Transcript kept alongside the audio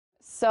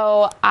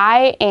So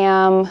I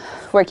am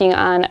working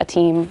on a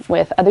team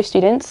with other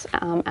students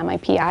at my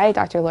PI,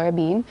 Dr. Laura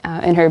Bean,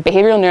 in her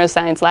behavioral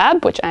neuroscience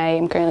lab, which I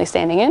am currently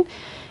standing in.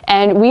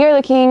 And we are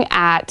looking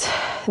at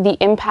the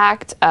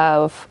impact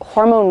of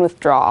hormone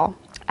withdrawal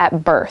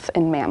at birth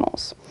in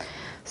mammals.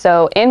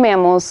 So in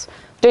mammals,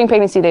 during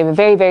pregnancy, they have a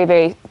very, very,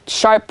 very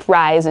sharp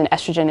rise in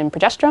estrogen and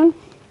progesterone.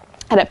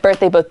 And at birth,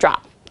 they both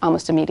drop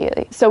almost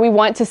immediately. So we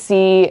want to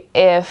see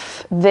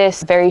if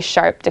this very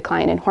sharp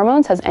decline in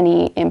hormones has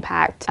any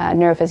impact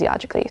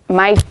neurophysiologically.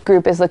 My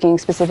group is looking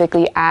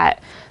specifically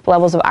at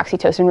levels of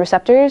oxytocin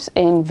receptors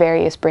in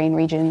various brain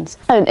regions.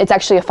 And it's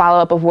actually a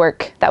follow-up of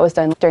work that was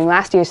done during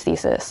last year's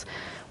thesis,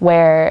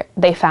 where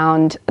they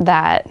found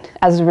that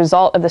as a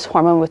result of this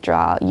hormone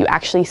withdrawal, you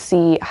actually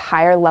see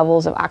higher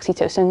levels of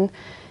oxytocin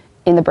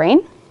in the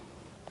brain,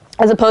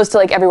 as opposed to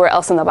like everywhere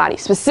else in the body,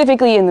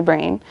 specifically in the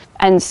brain.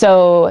 And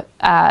so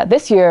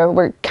this year,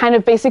 we're kind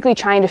of basically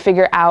trying to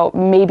figure out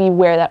maybe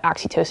where that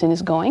oxytocin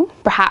is going.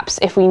 Perhaps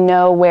if we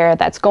know where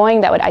that's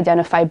going, that would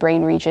identify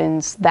brain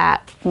regions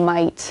that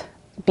might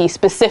be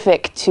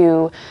specific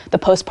to the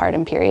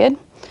postpartum period.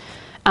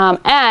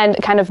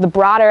 And kind of the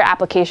broader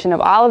application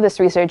of all of this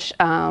research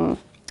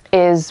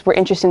is we're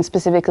interested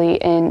specifically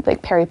in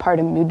like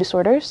peripartum mood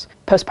disorders.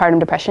 Postpartum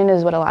depression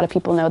is what a lot of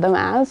people know them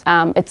as.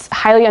 It's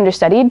highly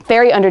understudied,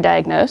 very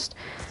underdiagnosed,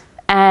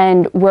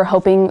 and we're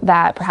hoping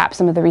that perhaps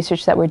some of the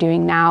research that we're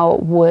doing now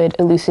would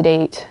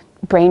elucidate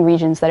brain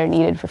regions that are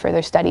needed for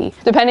further study.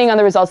 Depending on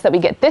the results that we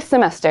get this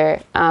semester,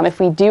 if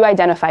we do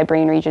identify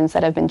brain regions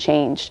that have been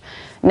changed,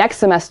 next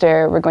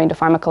semester we're going to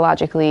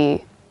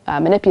pharmacologically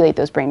manipulate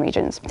those brain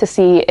regions to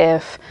see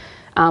if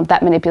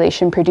that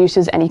manipulation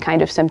produces any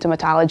kind of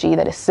symptomatology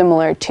that is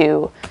similar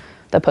to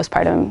the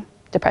postpartum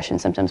depression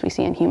symptoms we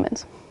see in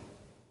humans.